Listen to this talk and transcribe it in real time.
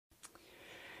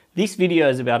This video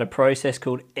is about a process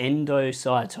called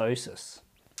endocytosis.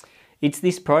 It's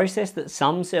this process that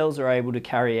some cells are able to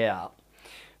carry out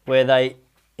where they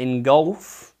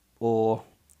engulf or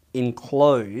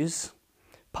enclose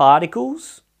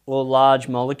particles or large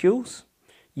molecules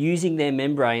using their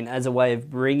membrane as a way of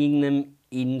bringing them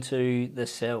into the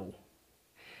cell.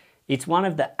 It's one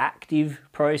of the active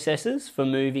processes for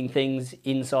moving things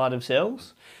inside of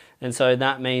cells, and so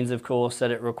that means, of course,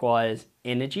 that it requires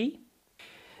energy.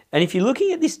 And if you're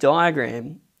looking at this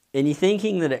diagram and you're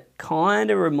thinking that it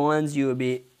kind of reminds you a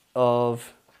bit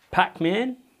of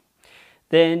Pac-Man,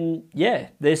 then yeah,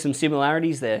 there's some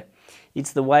similarities there.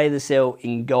 It's the way the cell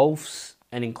engulfs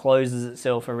and encloses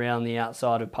itself around the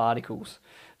outside of particles.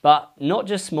 But not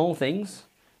just small things,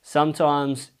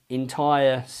 sometimes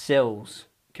entire cells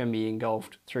can be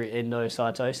engulfed through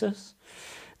endocytosis.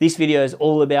 This video is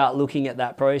all about looking at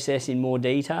that process in more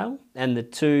detail and the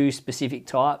two specific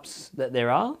types that there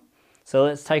are. So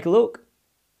let's take a look.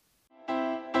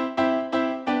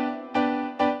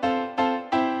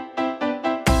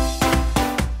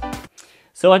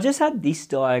 So I just had this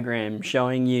diagram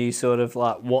showing you sort of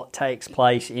like what takes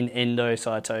place in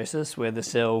endocytosis, where the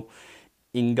cell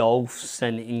engulfs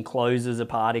and encloses a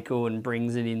particle and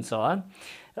brings it inside.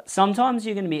 Sometimes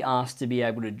you're going to be asked to be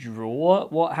able to draw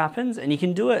what happens, and you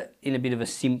can do it in a bit of a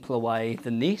simpler way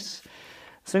than this.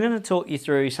 So I'm going to talk you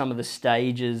through some of the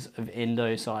stages of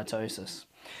endocytosis.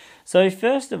 So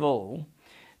first of all,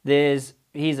 here's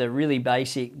a really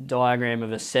basic diagram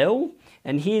of a cell,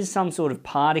 and here's some sort of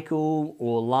particle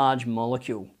or large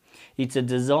molecule. It's a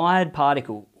desired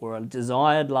particle or a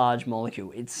desired large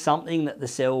molecule. It's something that the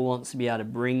cell wants to be able to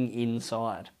bring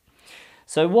inside.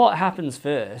 So what happens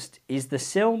first is the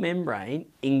cell membrane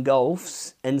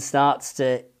engulfs and starts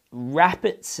to wrap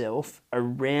itself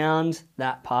around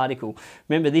that particle.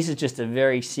 Remember, this is just a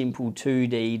very simple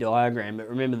 2D diagram, but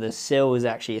remember the cell is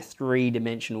actually a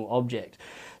three-dimensional object.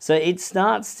 So it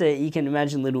starts to, you can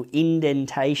imagine little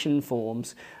indentation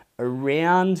forms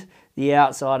around the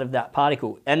outside of that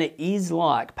particle. And it is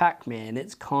like Pac-Man.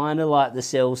 It's kind of like the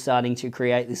cell starting to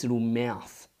create this little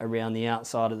mouth around the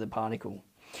outside of the particle.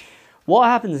 What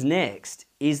happens next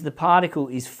is the particle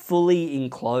is fully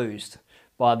enclosed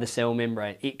by the cell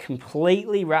membrane. It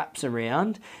completely wraps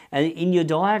around, and in your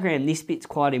diagram this bit's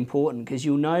quite important because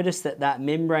you'll notice that that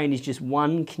membrane is just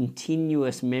one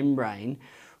continuous membrane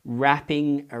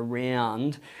wrapping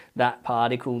around that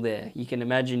particle there. You can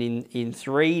imagine in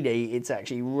 3D it's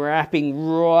actually wrapping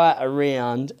right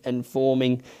around and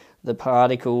forming the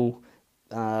particle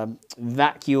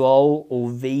vacuole or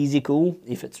vesicle,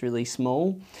 if it's really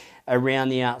small, around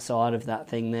the outside of that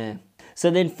thing there.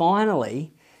 So then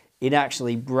finally it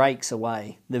actually breaks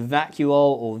away. The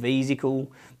vacuole or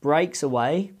vesicle breaks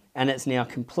away and it's now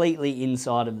completely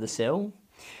inside of the cell.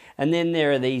 And then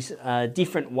there are these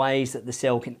different ways that the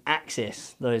cell can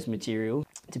access those materials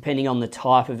depending on the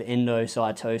type of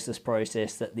endocytosis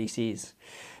process that this is.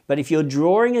 But if you're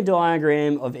drawing a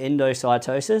diagram of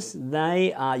endocytosis,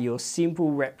 they are your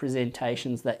simple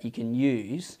representations that you can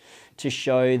use to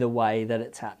show the way that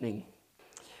it's happening.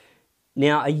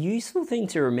 Now, a useful thing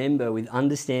to remember with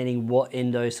understanding what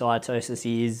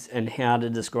endocytosis is and how to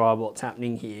describe what's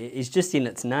happening here is just in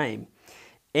its name.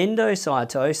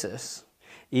 Endocytosis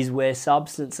is where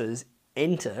substances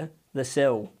enter the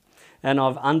cell. And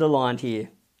I've underlined here,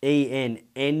 EN,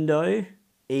 endo,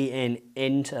 EN,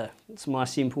 enter. It's my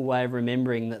simple way of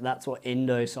remembering that that's what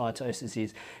endocytosis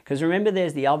is. Because remember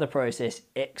there's the other process,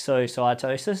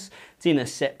 exocytosis. It's in a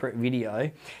separate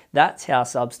video. That's how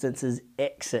substances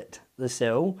exit the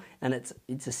cell, and it's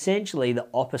essentially the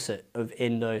opposite of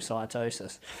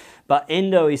endocytosis. But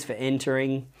endo is for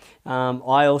entering.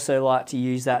 I also like to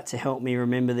use that to help me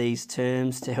remember these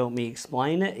terms, to help me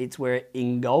explain it. It's where it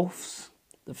engulfs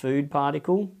the food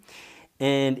particle,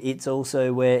 and it's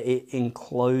also where it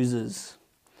encloses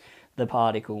the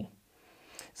particle.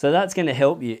 So that's going to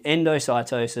help you.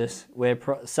 Endocytosis, where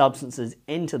substances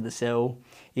enter the cell.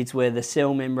 It's where the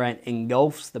cell membrane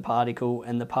engulfs the particle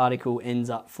and the particle ends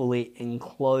up fully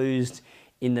enclosed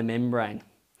in the membrane.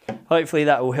 Hopefully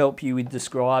that will help you with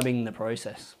describing the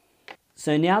process.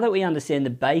 So now that we understand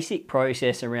the basic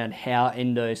process around how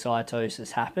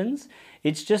endocytosis happens,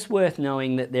 it's just worth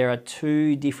knowing that there are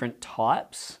two different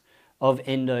types of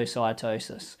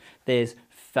endocytosis. There's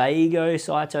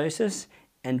phagocytosis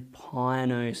and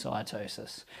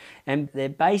pinocytosis. And they're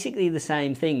basically the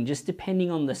same thing, just depending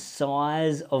on the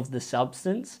size of the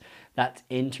substance that's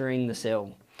entering the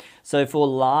cell. So for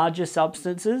larger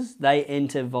substances, they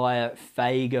enter via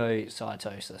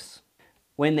phagocytosis.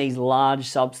 when these large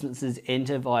substances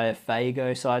enter via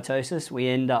phagocytosis, we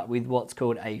end up with what's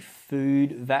called a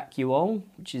food vacuole,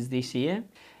 which is this here.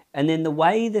 And then the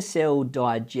way the cell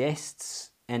digests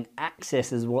and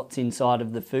accesses what's inside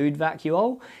of the food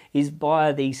vacuole is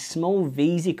via these small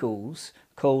vesicles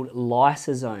called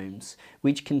lysosomes,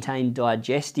 which contain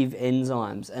digestive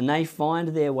enzymes, and they find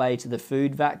their way to the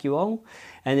food vacuole,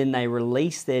 and then they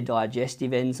release their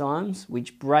digestive enzymes,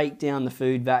 which break down the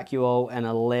food vacuole and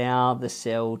allow the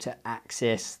cell to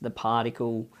access the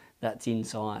particle that's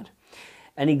inside.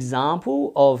 An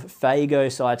example of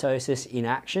phagocytosis in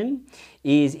action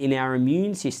is in our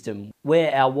immune system,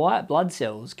 where our white blood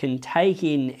cells can take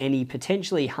in any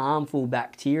potentially harmful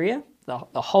bacteria,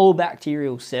 the whole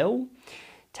bacterial cell,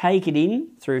 take it in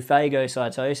through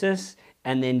phagocytosis,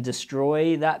 and then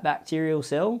destroy that bacterial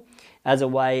cell as a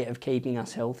way of keeping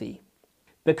us healthy.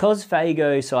 Because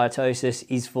phagocytosis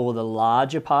is for the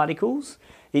larger particles,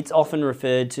 it's often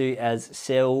referred to as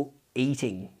cell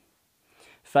eating.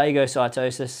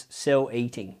 Phagocytosis, cell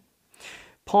eating.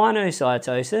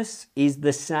 Pinocytosis is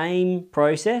the same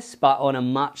process but on a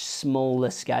much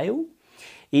smaller scale.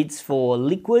 It's for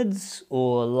liquids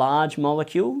or large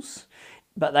molecules,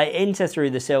 but they enter through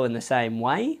the cell in the same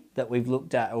way that we've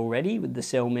looked at already, with the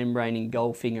cell membrane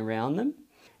engulfing around them,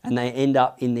 and they end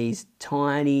up in these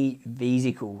tiny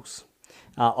vesicles.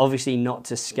 Obviously not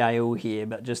to scale here,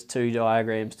 but just two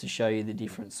diagrams to show you the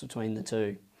difference between the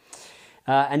two.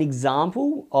 An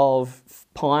example of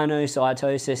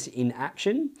pinocytosis in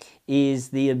action is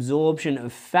the absorption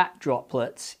of fat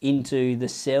droplets into the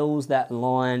cells that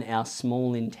line our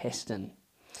small intestine.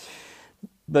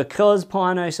 Because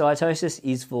pinocytosis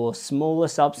is for smaller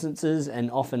substances and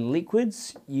often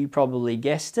liquids, you probably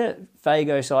guessed it,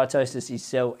 phagocytosis is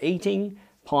cell eating,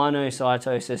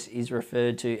 pinocytosis is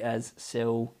referred to as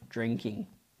cell drinking.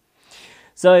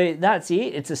 So that's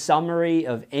it. It's a summary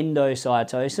of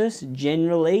endocytosis.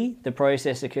 Generally, the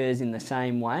process occurs in the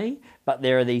same way, but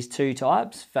there are these two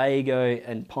types, phago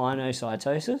and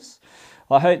pinocytosis.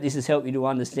 I hope this has helped you to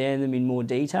understand them in more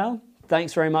detail.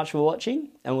 Thanks very much for watching,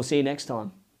 and we'll see you next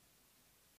time.